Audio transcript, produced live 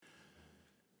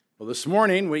Well, this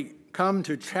morning we come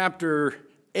to chapter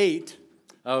 8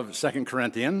 of 2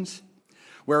 Corinthians,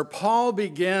 where Paul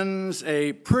begins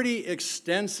a pretty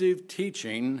extensive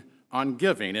teaching on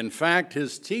giving. In fact,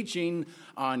 his teaching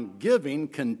on giving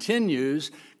continues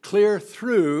clear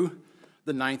through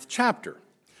the 9th chapter.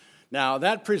 Now,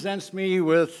 that presents me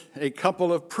with a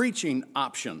couple of preaching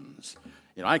options.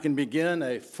 I can begin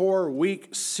a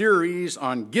 4-week series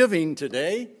on giving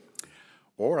today,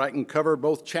 or I can cover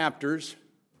both chapters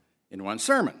in one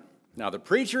sermon. Now, the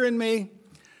preacher in me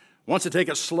wants to take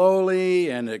it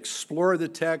slowly and explore the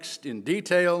text in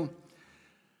detail,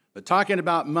 but talking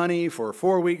about money for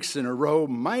 4 weeks in a row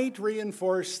might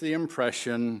reinforce the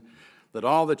impression that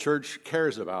all the church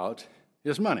cares about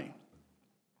is money.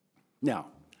 Now,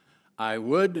 I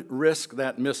would risk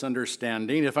that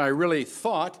misunderstanding if I really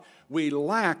thought we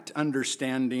lacked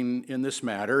understanding in this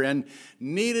matter and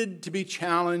needed to be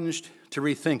challenged to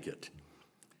rethink it.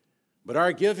 But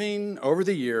our giving over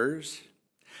the years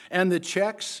and the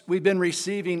checks we've been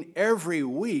receiving every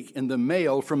week in the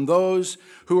mail from those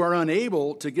who are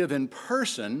unable to give in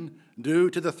person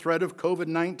due to the threat of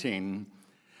COVID-19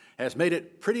 has made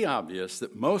it pretty obvious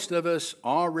that most of us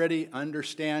already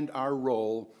understand our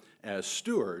role as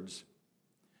stewards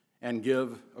and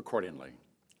give accordingly.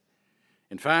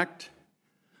 In fact,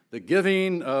 the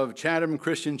giving of Chatham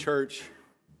Christian Church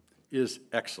is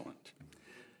excellent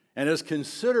and is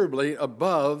considerably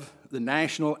above the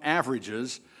national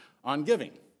averages on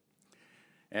giving.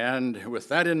 And with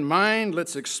that in mind,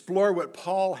 let's explore what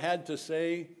Paul had to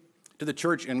say to the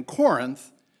church in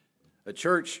Corinth, a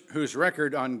church whose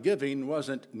record on giving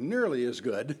wasn't nearly as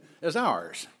good as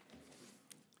ours.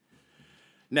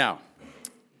 Now,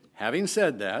 having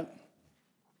said that,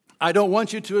 I don't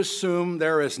want you to assume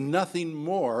there is nothing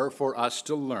more for us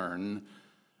to learn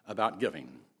about giving.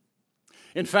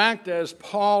 In fact, as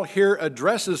Paul here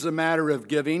addresses the matter of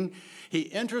giving, he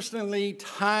interestingly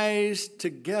ties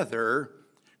together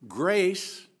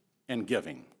grace and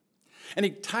giving. And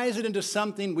he ties it into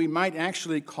something we might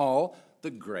actually call the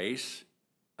grace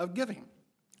of giving.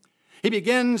 He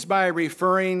begins by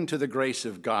referring to the grace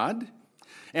of God,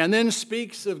 and then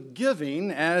speaks of giving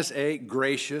as a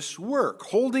gracious work,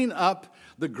 holding up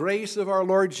the grace of our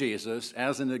Lord Jesus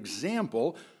as an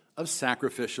example of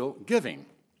sacrificial giving.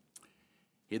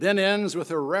 He then ends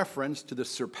with a reference to the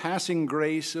surpassing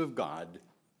grace of God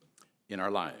in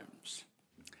our lives.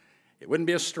 It wouldn't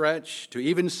be a stretch to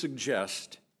even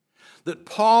suggest that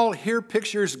Paul here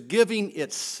pictures giving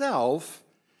itself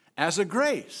as a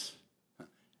grace,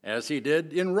 as he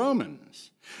did in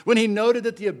Romans, when he noted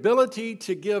that the ability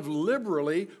to give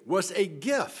liberally was a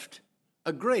gift,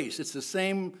 a grace. It's the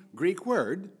same Greek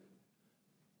word,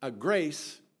 a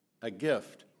grace, a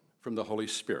gift from the Holy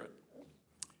Spirit.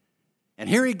 And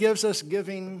here he gives us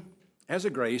giving as a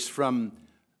grace from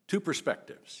two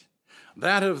perspectives,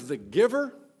 that of the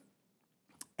giver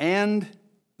and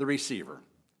the receiver.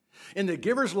 In the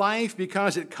giver's life,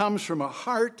 because it comes from a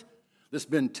heart that's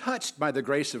been touched by the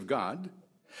grace of God,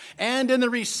 and in the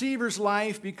receiver's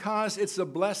life, because it's a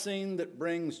blessing that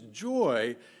brings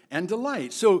joy and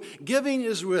delight. So giving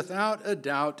is without a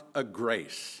doubt a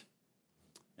grace.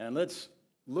 And let's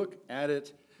look at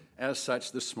it as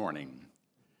such this morning,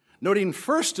 noting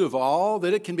first of all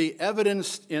that it can be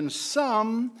evidenced in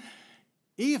some,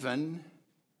 even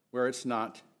where it's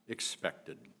not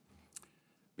expected.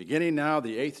 Beginning now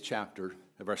the 8th chapter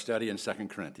of our study in 2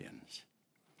 Corinthians.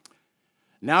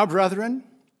 Now, brethren,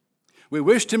 we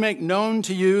wish to make known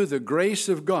to you the grace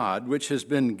of God which has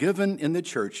been given in the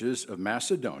churches of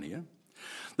Macedonia,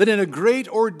 that in a great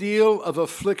ordeal of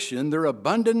affliction their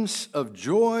abundance of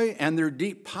joy and their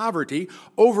deep poverty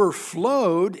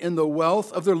overflowed in the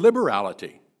wealth of their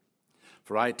liberality.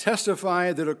 For I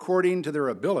testify that according to their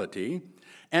ability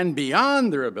and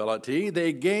beyond their ability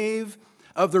they gave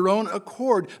of their own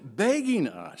accord, begging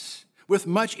us with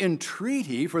much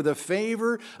entreaty for the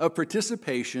favor of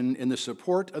participation in the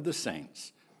support of the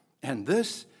saints. And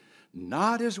this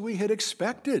not as we had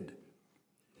expected,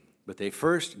 but they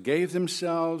first gave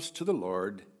themselves to the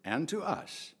Lord and to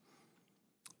us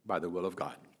by the will of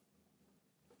God.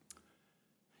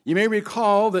 You may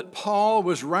recall that Paul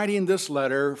was writing this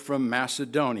letter from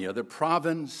Macedonia, the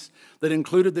province that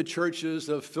included the churches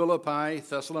of Philippi,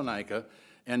 Thessalonica,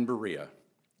 and Berea.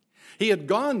 He had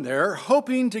gone there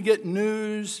hoping to get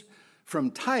news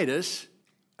from Titus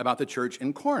about the church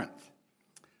in Corinth.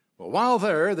 Well, while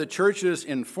there, the churches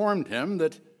informed him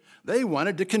that they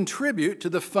wanted to contribute to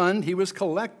the fund he was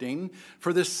collecting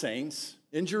for the saints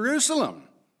in Jerusalem.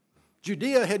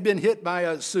 Judea had been hit by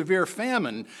a severe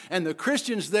famine, and the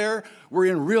Christians there were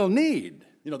in real need.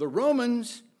 The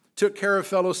Romans took care of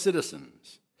fellow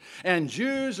citizens. and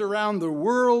Jews around the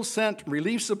world sent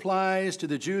relief supplies to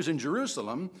the Jews in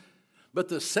Jerusalem, but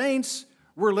the saints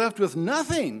were left with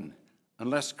nothing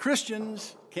unless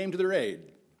Christians came to their aid.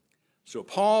 So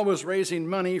Paul was raising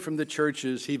money from the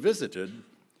churches he visited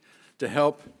to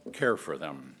help care for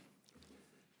them.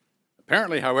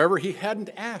 Apparently, however, he hadn't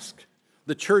asked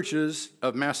the churches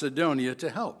of Macedonia to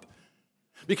help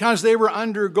because they were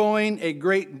undergoing a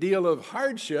great deal of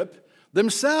hardship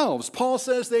themselves. Paul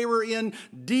says they were in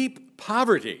deep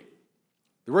poverty.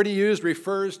 The word he used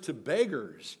refers to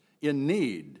beggars in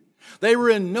need. They were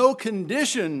in no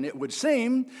condition, it would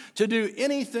seem, to do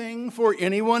anything for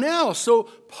anyone else. So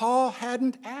Paul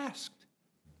hadn't asked.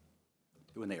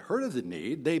 When they heard of the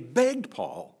need, they begged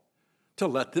Paul to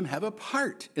let them have a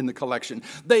part in the collection.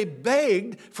 They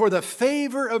begged for the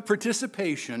favor of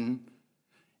participation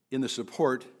in the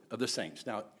support of the saints.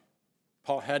 Now,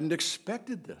 Paul hadn't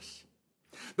expected this.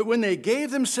 But when they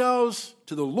gave themselves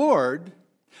to the Lord,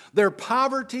 their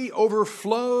poverty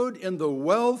overflowed in the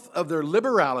wealth of their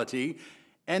liberality,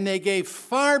 and they gave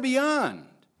far beyond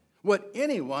what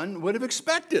anyone would have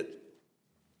expected.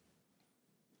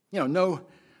 No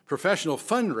professional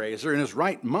fundraiser in his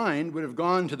right mind would have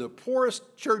gone to the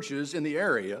poorest churches in the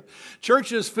area,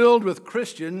 churches filled with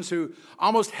Christians who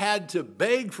almost had to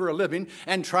beg for a living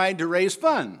and tried to raise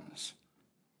funds.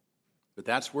 But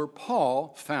that's where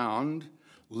Paul found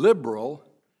liberal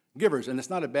givers. And it's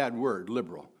not a bad word,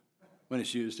 liberal, when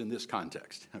it's used in this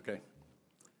context, okay?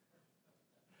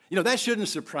 That shouldn't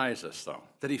surprise us, though,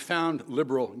 that he found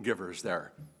liberal givers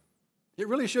there. It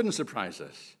really shouldn't surprise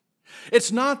us.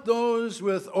 It's not those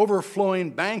with overflowing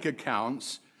bank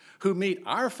accounts who meet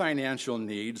our financial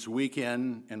needs week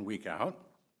in and week out.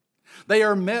 They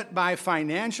are met by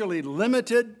financially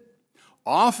limited,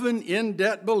 often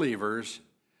in-debt believers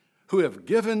who have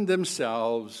given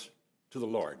themselves to the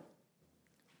Lord.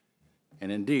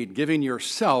 And indeed, giving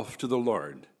yourself to the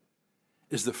Lord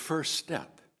is the first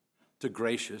step to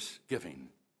gracious giving.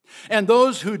 And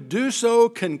those who do so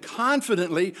can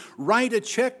confidently write a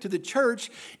check to the church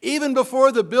even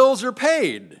before the bills are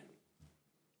paid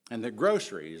and the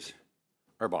groceries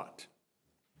are bought.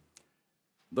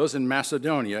 Those in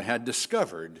Macedonia had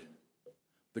discovered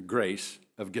the grace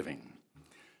of giving.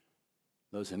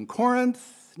 Those in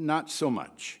Corinth, not so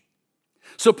much.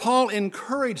 So Paul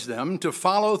encouraged them to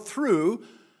follow through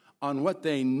on what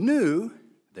they knew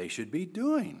they should be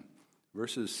doing.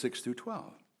 Verses 6 through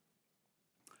 12.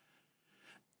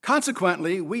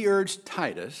 Consequently, we urged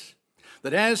Titus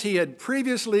that as he had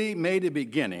previously made a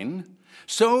beginning,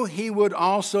 so he would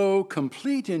also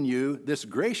complete in you this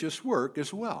gracious work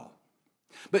as well.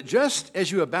 But just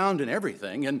as you abound in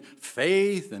everything, in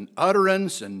faith and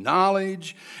utterance and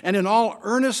knowledge, and in all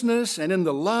earnestness and in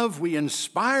the love we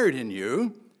inspired in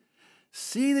you,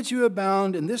 see that you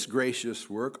abound in this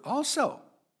gracious work also.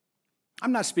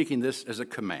 I'm not speaking this as a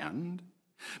command,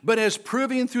 but as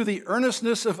proving through the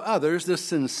earnestness of others the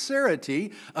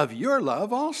sincerity of your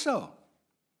love also.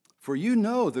 For you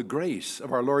know the grace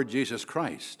of our Lord Jesus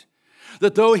Christ,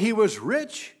 that though he was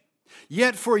rich,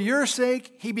 yet for your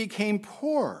sake he became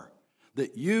poor,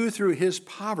 that you through his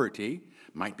poverty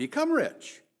might become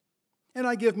rich. And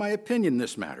I give my opinion in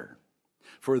this matter.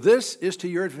 For this is to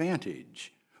your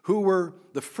advantage, who were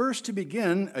the first to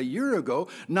begin a year ago,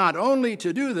 not only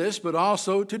to do this, but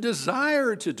also to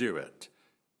desire to do it.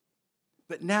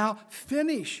 But now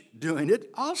finish doing it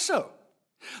also,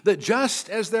 that just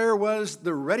as there was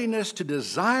the readiness to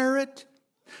desire it,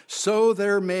 so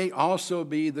there may also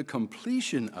be the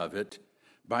completion of it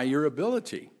by your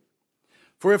ability.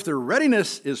 For if the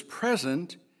readiness is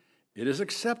present, it is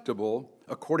acceptable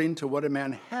according to what a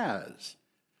man has,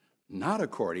 not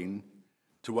according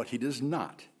to what he does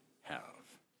not have.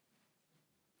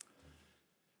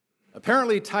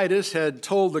 Apparently, Titus had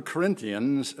told the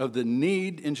Corinthians of the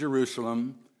need in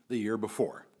Jerusalem the year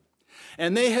before,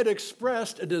 and they had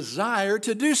expressed a desire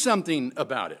to do something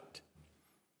about it.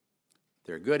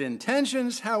 Their good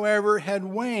intentions, however, had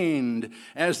waned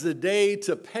as the day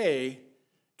to pay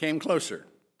came closer.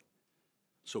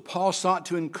 So Paul sought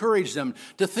to encourage them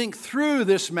to think through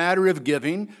this matter of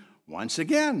giving once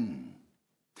again.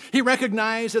 He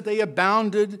recognized that they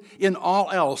abounded in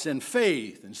all else, in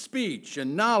faith and speech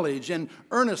and knowledge and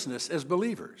earnestness as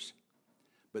believers,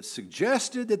 but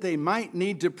suggested that they might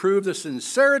need to prove the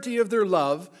sincerity of their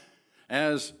love,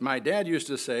 as my dad used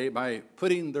to say, by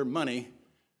putting their money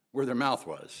where their mouth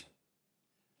was.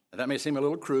 Now, that may seem a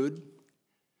little crude,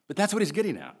 but that's what he's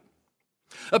getting at.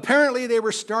 Apparently, they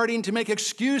were starting to make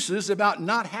excuses about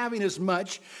not having as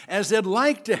much as they'd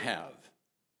like to have,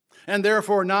 and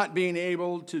therefore not being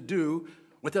able to do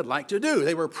what they'd like to do.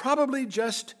 They were probably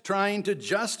just trying to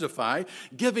justify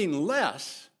giving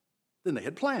less than they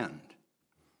had planned.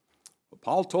 Well,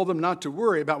 Paul told them not to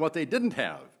worry about what they didn't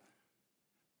have,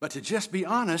 but to just be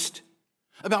honest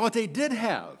about what they did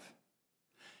have.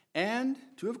 And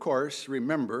to, of course,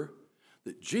 remember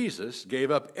that Jesus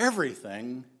gave up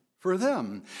everything for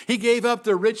them. He gave up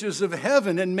the riches of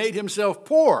heaven and made himself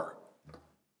poor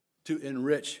to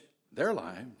enrich their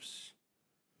lives.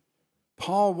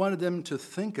 Paul wanted them to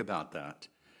think about that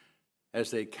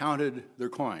as they counted their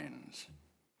coins.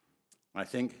 I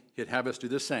think he'd have us do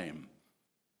the same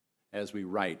as we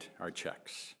write our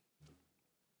checks.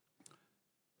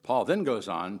 Paul then goes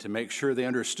on to make sure they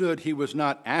understood he was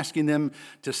not asking them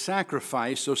to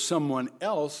sacrifice so someone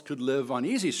else could live on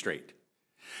Easy Street.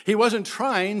 He wasn't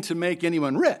trying to make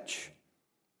anyone rich.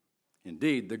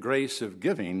 Indeed, the grace of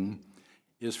giving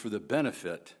is for the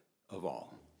benefit of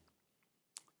all.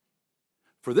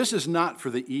 For this is not for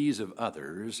the ease of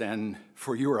others and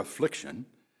for your affliction,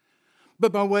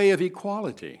 but by way of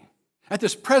equality. At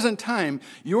this present time,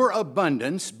 your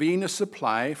abundance being a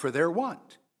supply for their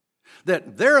want,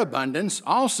 that their abundance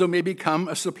also may become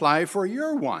a supply for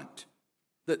your want,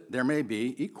 that there may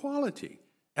be equality.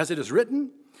 As it is written,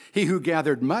 he who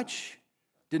gathered much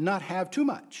did not have too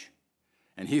much,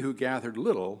 and he who gathered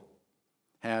little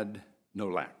had no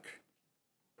lack.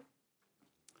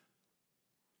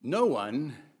 No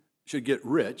one should get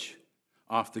rich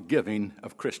off the giving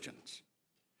of Christians.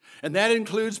 And that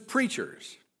includes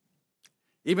preachers,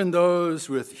 even those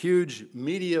with huge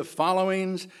media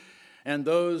followings and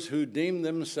those who deem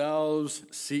themselves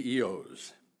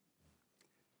CEOs.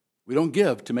 We don't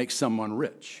give to make someone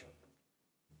rich.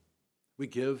 We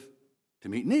give to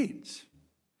meet needs.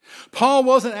 Paul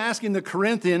wasn't asking the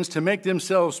Corinthians to make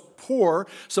themselves poor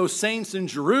so saints in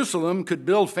Jerusalem could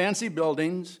build fancy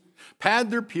buildings, pad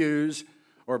their pews,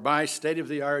 or buy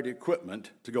state-of-the-art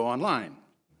equipment to go online.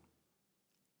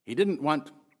 He didn't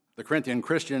want the Corinthian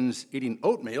Christians eating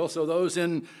oatmeal so those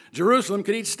in Jerusalem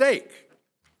could eat steak,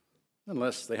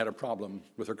 unless they had a problem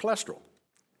with their cholesterol.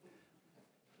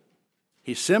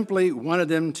 He simply wanted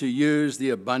them to use the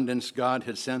abundance God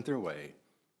had sent their way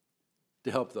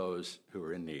to help those who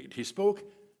were in need. He spoke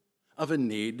of a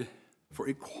need for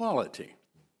equality.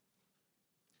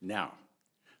 Now,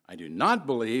 I do not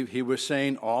believe he was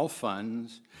saying all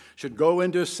funds should go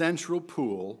into a central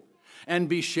pool and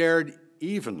be shared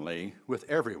evenly with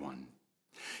everyone.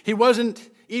 He wasn't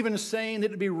even saying that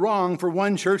it would be wrong for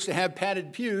one church to have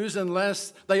padded pews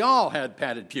unless they all had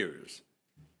padded pews.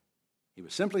 He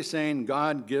was simply saying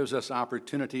God gives us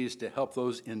opportunities to help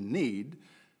those in need,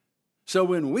 so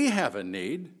when we have a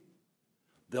need,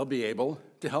 they'll be able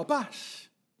to help us.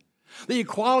 The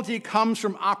equality comes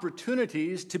from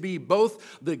opportunities to be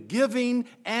both the giving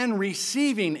and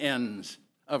receiving ends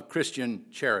of Christian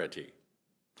charity.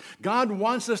 God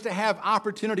wants us to have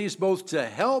opportunities both to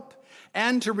help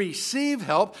and to receive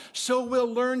help, so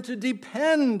we'll learn to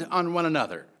depend on one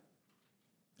another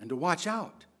and to watch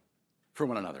out for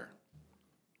one another.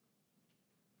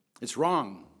 It's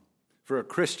wrong for a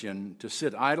Christian to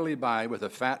sit idly by with a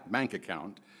fat bank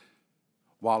account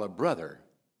while a brother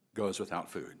goes without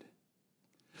food.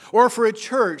 Or for a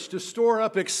church to store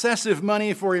up excessive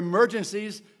money for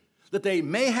emergencies that they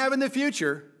may have in the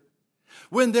future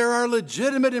when there are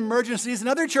legitimate emergencies in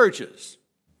other churches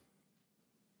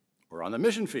or on the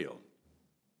mission field.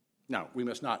 Now, we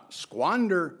must not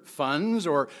squander funds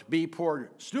or be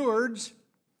poor stewards,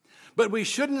 but we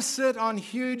shouldn't sit on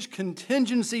huge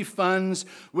contingency funds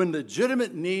when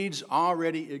legitimate needs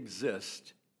already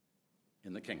exist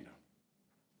in the kingdom.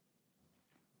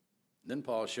 Then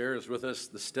Paul shares with us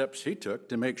the steps he took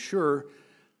to make sure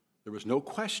there was no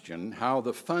question how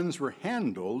the funds were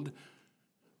handled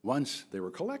once they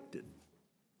were collected,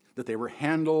 that they were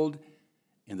handled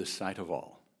in the sight of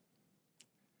all.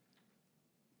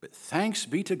 But thanks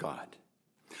be to God,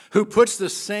 who puts the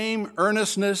same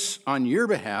earnestness on your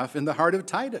behalf in the heart of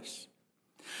Titus.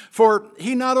 For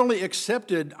he not only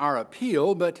accepted our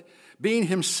appeal, but being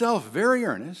himself very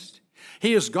earnest,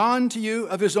 he has gone to you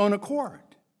of his own accord.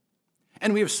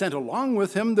 And we have sent along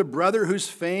with him the brother whose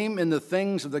fame in the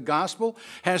things of the gospel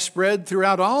has spread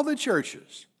throughout all the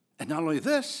churches. And not only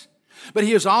this, but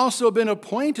he has also been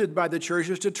appointed by the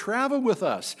churches to travel with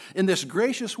us in this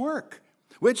gracious work,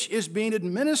 which is being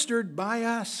administered by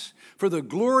us for the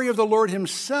glory of the Lord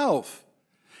himself,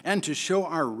 and to show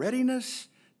our readiness,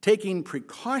 taking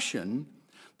precaution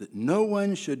that no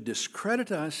one should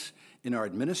discredit us in our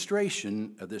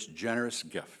administration of this generous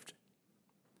gift.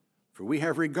 For we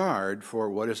have regard for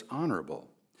what is honorable,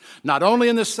 not only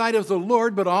in the sight of the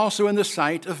Lord, but also in the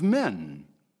sight of men.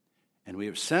 And we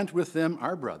have sent with them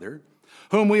our brother,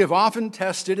 whom we have often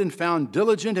tested and found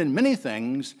diligent in many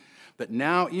things, but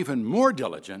now even more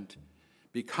diligent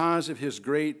because of his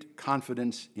great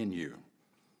confidence in you.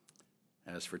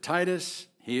 As for Titus,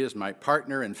 he is my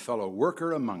partner and fellow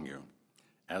worker among you.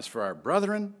 As for our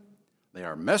brethren, they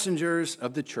are messengers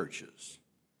of the churches,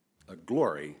 a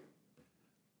glory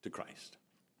to Christ.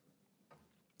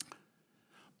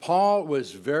 Paul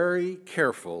was very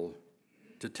careful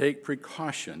to take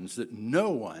precautions that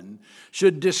no one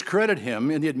should discredit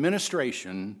him in the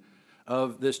administration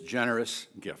of this generous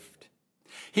gift.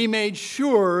 He made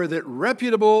sure that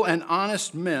reputable and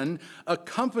honest men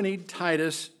accompanied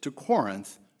Titus to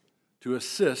Corinth to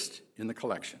assist in the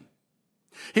collection.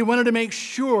 He wanted to make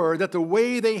sure that the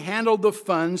way they handled the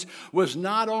funds was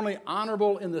not only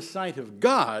honorable in the sight of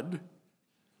God,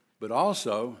 but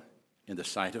also in the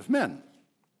sight of men.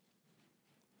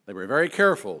 They were very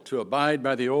careful to abide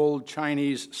by the old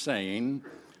Chinese saying,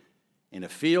 "In a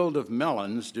field of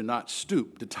melons, do not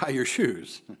stoop to tie your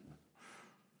shoes."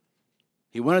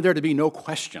 He wanted there to be no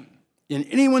question in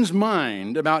anyone's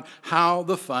mind about how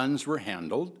the funds were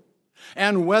handled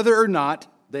and whether or not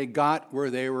they got where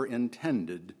they were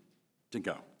intended to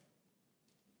go.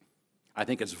 I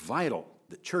think it's vital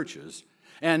that churches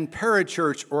and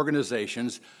parachurch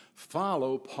organizations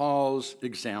follow Paul's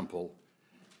example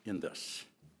in this.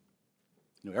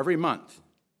 Every month,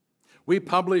 we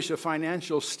publish a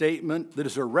financial statement that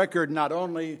is a record not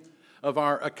only of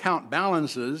our account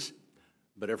balances,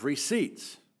 but of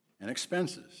receipts and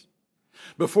expenses.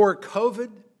 Before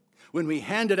COVID, when we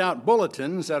handed out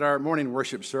bulletins at our morning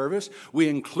worship service, we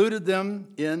included them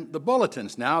in the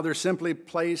bulletins. Now they're simply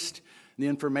placed in the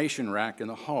information rack in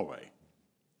the hallway.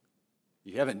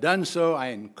 If you haven't done so, I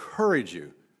encourage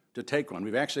you to take one.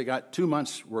 We've actually got 2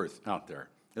 months' worth out there,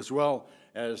 as well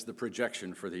as the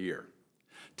projection for the year.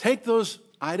 Take those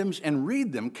items and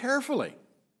read them carefully.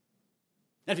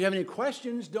 And if you have any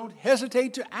questions, don't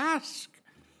hesitate to ask.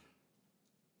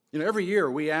 Every year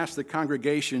we ask the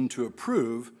congregation to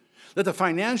approve that the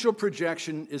financial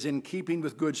projection is in keeping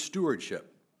with good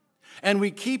stewardship. And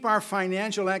we keep our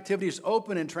financial activities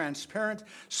open and transparent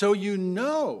so you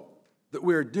know that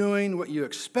we're doing what you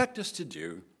expect us to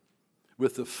do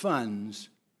with the funds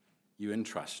you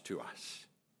entrust to us.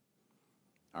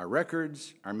 Our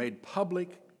records are made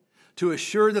public to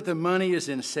assure that the money is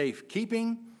in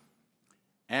safekeeping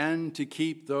and to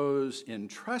keep those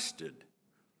entrusted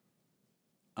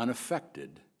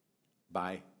unaffected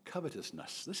by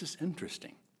covetousness. This is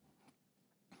interesting.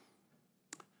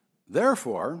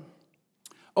 Therefore,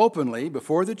 openly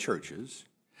before the churches,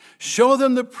 show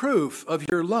them the proof of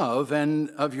your love and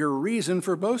of your reason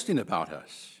for boasting about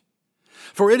us.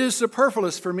 For it is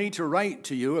superfluous for me to write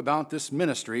to you about this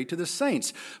ministry to the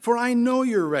saints, for I know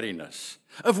your readiness,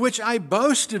 of which I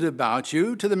boasted about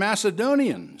you to the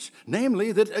Macedonians,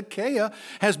 namely that Achaia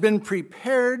has been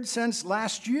prepared since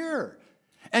last year,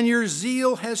 and your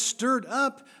zeal has stirred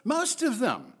up most of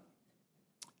them.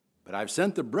 But I've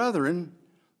sent the brethren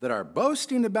that our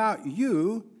boasting about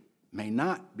you may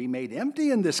not be made empty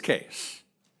in this case,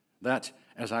 that,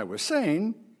 as I was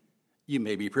saying, you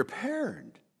may be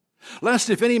prepared, lest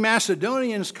if any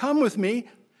Macedonians come with me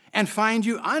and find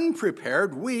you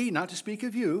unprepared, we, not to speak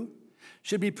of you,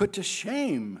 should be put to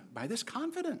shame by this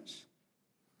confidence.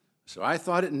 So I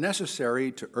thought it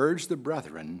necessary to urge the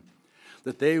brethren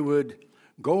that they would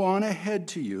go on ahead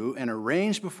to you and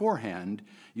arrange beforehand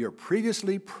your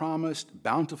previously promised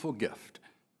bountiful gift,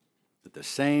 that the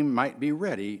same might be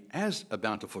ready as a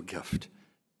bountiful gift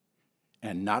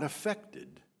and not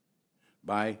affected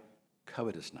by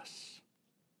covetousness.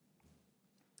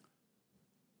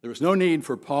 There was no need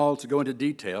for Paul to go into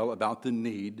detail about the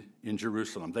need in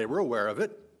Jerusalem. They were aware of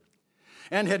it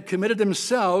and had committed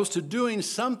themselves to doing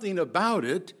something about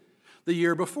it the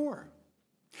year before.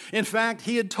 In fact,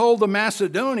 he had told the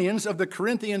Macedonians of the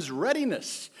Corinthians'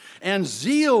 readiness and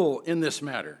zeal in this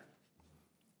matter.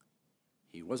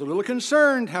 He was a little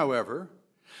concerned, however,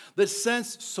 that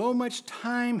since so much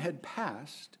time had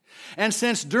passed, and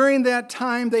since during that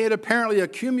time they had apparently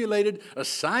accumulated a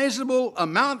sizable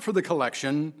amount for the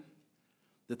collection,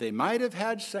 that they might have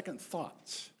had second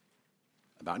thoughts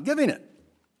about giving it.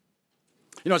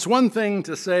 It's one thing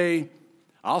to say,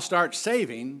 I'll start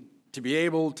saving to be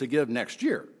able to give next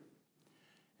year.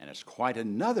 And it's quite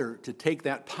another to take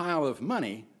that pile of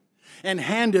money and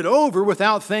hand it over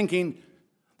without thinking,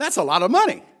 that's a lot of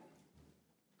money.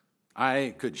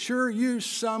 I could sure use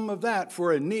some of that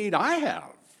for a need I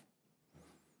have.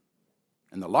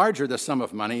 And the larger the sum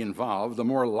of money involved, the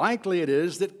more likely it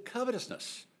is that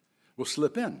covetousness will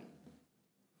slip in.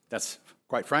 That's,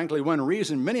 quite frankly, one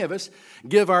reason many of us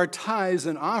give our tithes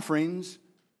and offerings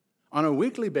on a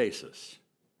weekly basis.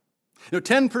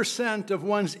 10% of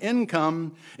one's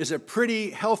income is a pretty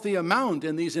healthy amount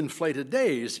in these inflated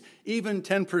days, even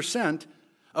 10%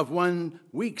 of 1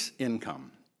 week's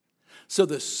income. So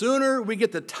the sooner we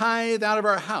get the tithe out of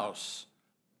our house,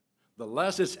 the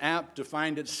less it's apt to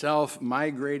find itself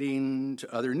migrating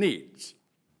to other needs.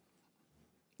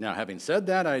 Now, having said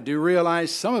that, I do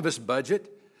realize some of us budget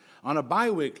on a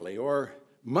biweekly or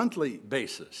monthly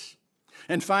basis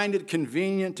and find it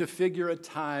convenient to figure a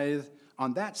tithe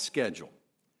on that schedule.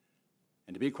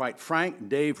 And to be quite frank,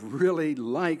 Dave really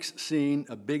likes seeing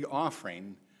a big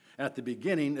offering at the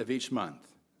beginning of each month.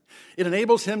 It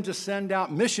enables him to send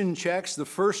out mission checks the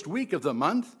first week of the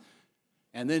month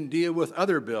and then deal with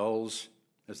other bills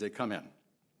as they come in.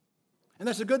 And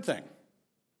that's a good thing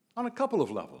on a couple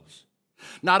of levels.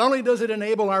 Not only does it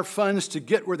enable our funds to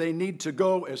get where they need to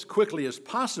go as quickly as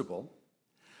possible,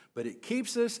 but it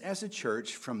keeps us as a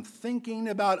church from thinking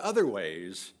about other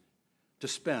ways to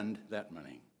spend that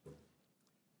money.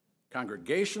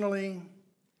 Congregationally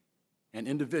and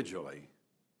individually,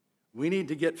 we need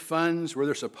to get funds where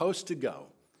they're supposed to go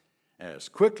as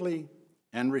quickly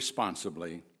and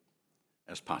responsibly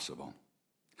as possible.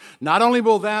 Not only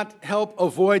will that help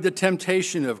avoid the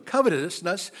temptation of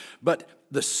covetousness, but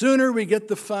the sooner we get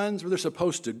the funds where they're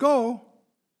supposed to go,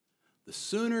 the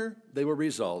sooner they will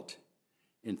result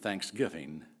in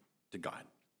thanksgiving to God.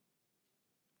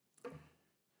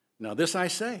 Now this I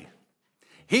say,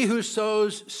 he who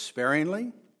sows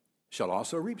sparingly shall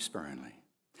also reap sparingly,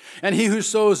 and he who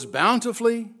sows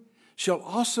bountifully shall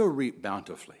also reap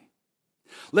bountifully.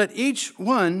 Let each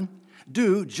one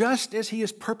do just as he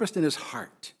has purposed in his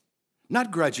heart,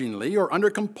 not grudgingly or under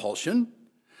compulsion,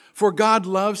 for God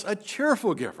loves a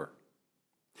cheerful giver.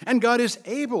 And God is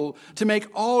able to make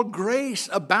all grace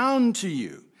abound to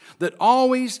you, that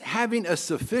always having a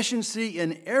sufficiency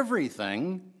in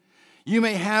everything, you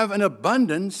may have an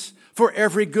abundance for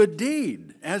every good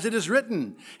deed. As it is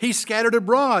written, he scattered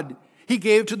abroad, he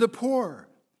gave to the poor.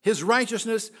 His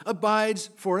righteousness abides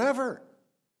forever.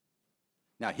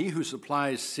 Now he who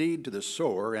supplies seed to the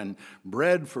sower and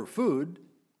bread for food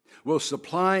will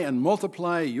supply and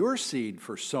multiply your seed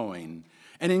for sowing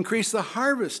and increase the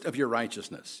harvest of your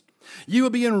righteousness. You will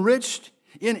be enriched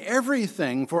in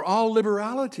everything for all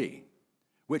liberality,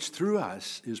 which through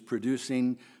us is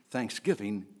producing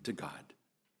thanksgiving to God.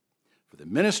 For the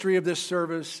ministry of this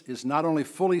service is not only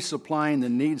fully supplying the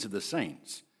needs of the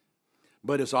saints,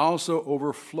 but is also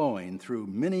overflowing through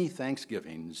many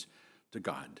thanksgivings to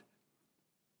God,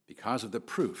 because of the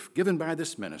proof given by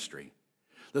this ministry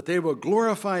that they will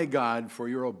glorify God for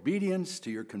your obedience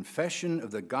to your confession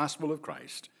of the gospel of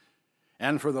Christ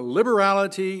and for the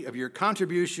liberality of your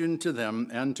contribution to them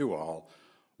and to all,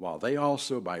 while they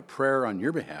also, by prayer on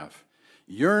your behalf,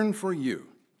 yearn for you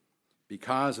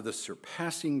because of the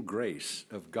surpassing grace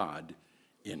of God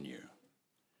in you.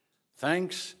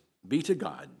 Thanks be to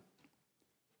God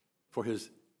for his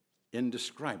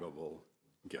indescribable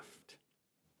gift.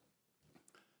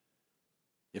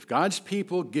 If God's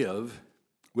people give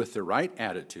with the right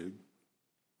attitude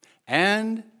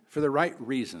and for the right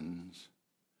reasons,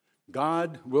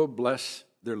 God will bless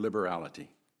their liberality.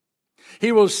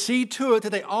 He will see to it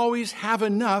that they always have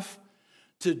enough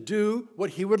to do what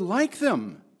he would like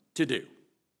them to do.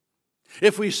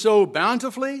 If we sow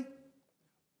bountifully,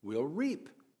 we'll reap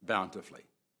bountifully,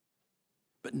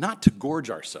 but not to gorge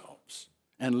ourselves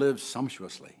and live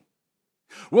sumptuously.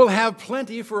 We'll have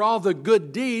plenty for all the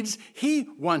good deeds he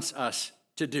wants us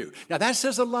to do. Now, that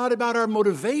says a lot about our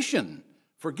motivation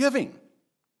for giving.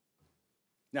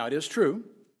 Now, it is true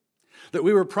that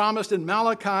we were promised in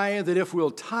Malachi that if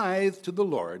we'll tithe to the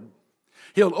Lord,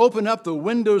 he'll open up the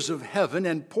windows of heaven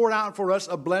and pour out for us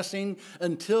a blessing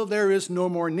until there is no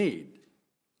more need.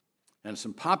 And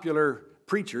some popular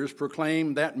preachers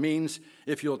proclaim that means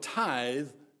if you'll tithe,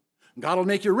 God will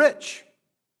make you rich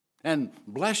and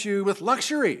bless you with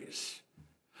luxuries.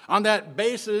 On that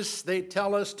basis, they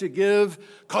tell us to give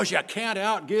because you can't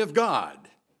outgive God,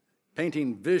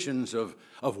 painting visions of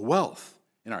wealth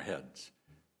in our heads.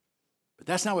 But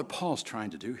that's not what Paul's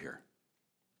trying to do here.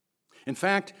 In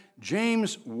fact,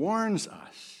 James warns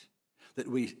us that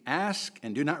we ask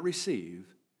and do not receive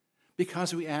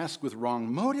because we ask with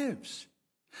wrong motives,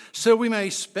 so we may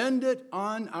spend it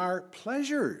on our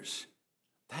pleasures.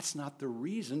 That's not the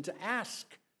reason to ask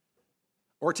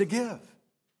or to give.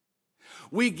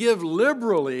 We give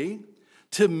liberally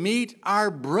to meet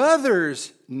our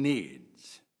brother's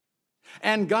needs.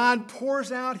 And God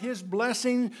pours out his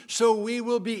blessing so we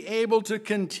will be able to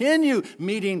continue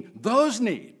meeting those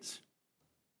needs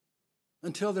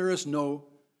until there is no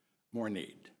more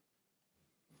need.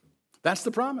 That's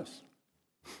the promise.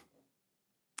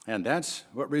 And that's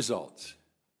what results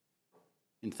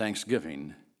in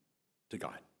thanksgiving to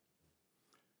God.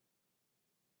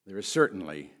 There is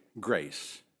certainly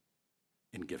grace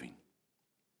in giving.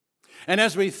 And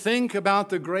as we think about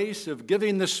the grace of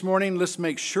giving this morning, let's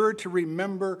make sure to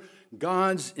remember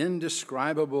God's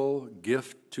indescribable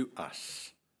gift to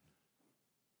us.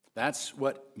 That's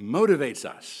what motivates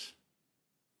us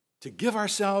to give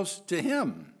ourselves to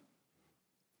Him.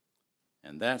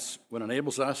 And that's what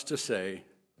enables us to say,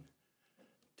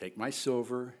 take my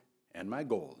silver and my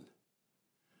gold,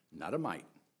 not a mite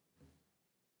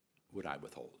would I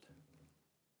withhold.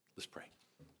 Let's pray.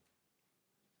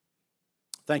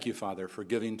 Thank you, Father, for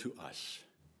giving to us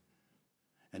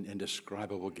an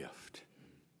indescribable gift.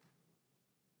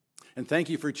 And thank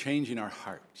you for changing our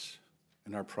hearts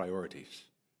and our priorities.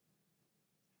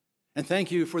 And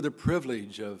thank you for the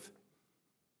privilege of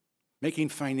making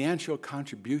financial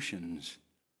contributions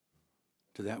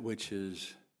to that which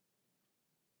is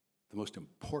the most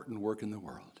important work in the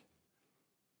world,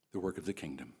 the work of the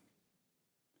kingdom.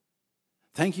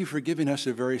 Thank you for giving us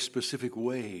a very specific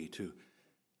way to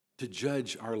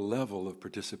judge our level of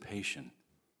participation,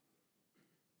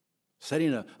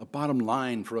 setting a bottom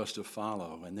line for us to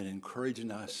follow, and then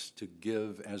encouraging us to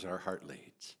give as our heart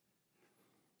leads.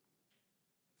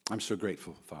 I'm so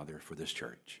grateful, Father, for this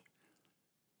church.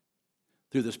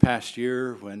 Through this past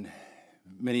year, when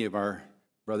many of our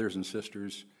brothers and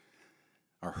sisters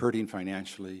are hurting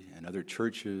financially and other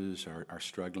churches are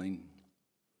struggling,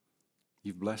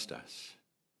 you've blessed us.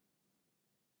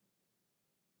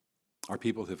 Our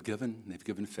people have given, they've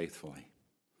given faithfully.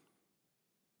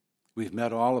 We've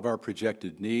met all of our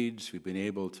projected needs. We've been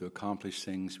able to accomplish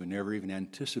things we never even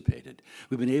anticipated.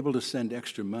 We've been able to send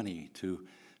extra money to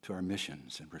our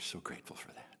missions, and we're so grateful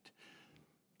for that.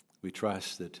 We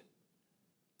trust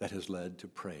that has led to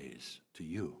praise to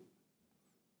you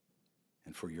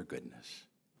and for your goodness.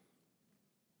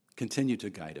 Continue to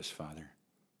guide us, Father.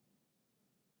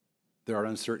 There are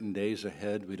uncertain days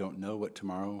ahead. We don't know what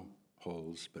tomorrow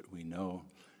holds, but we know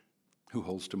who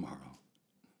holds tomorrow.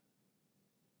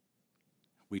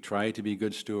 We try to be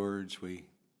good stewards. We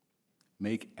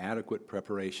make adequate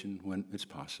preparation when it's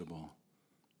possible.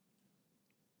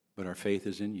 But our faith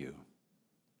is in you.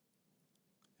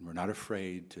 And we're not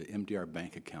afraid to empty our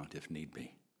bank account if need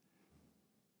be,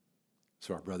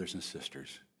 so our brothers and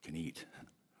sisters can eat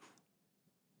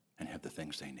and have the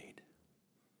things they need.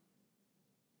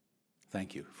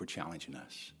 Thank you for challenging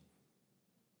us,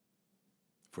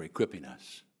 for equipping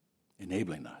us,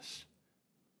 enabling us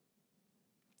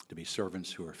to be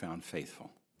servants who are found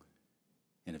faithful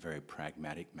in a very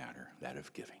pragmatic matter, that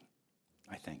of giving.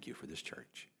 I thank you for this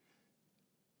church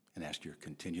and ask your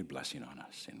continued blessing on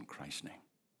us in Christ's name.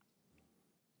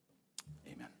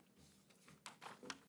 Amen.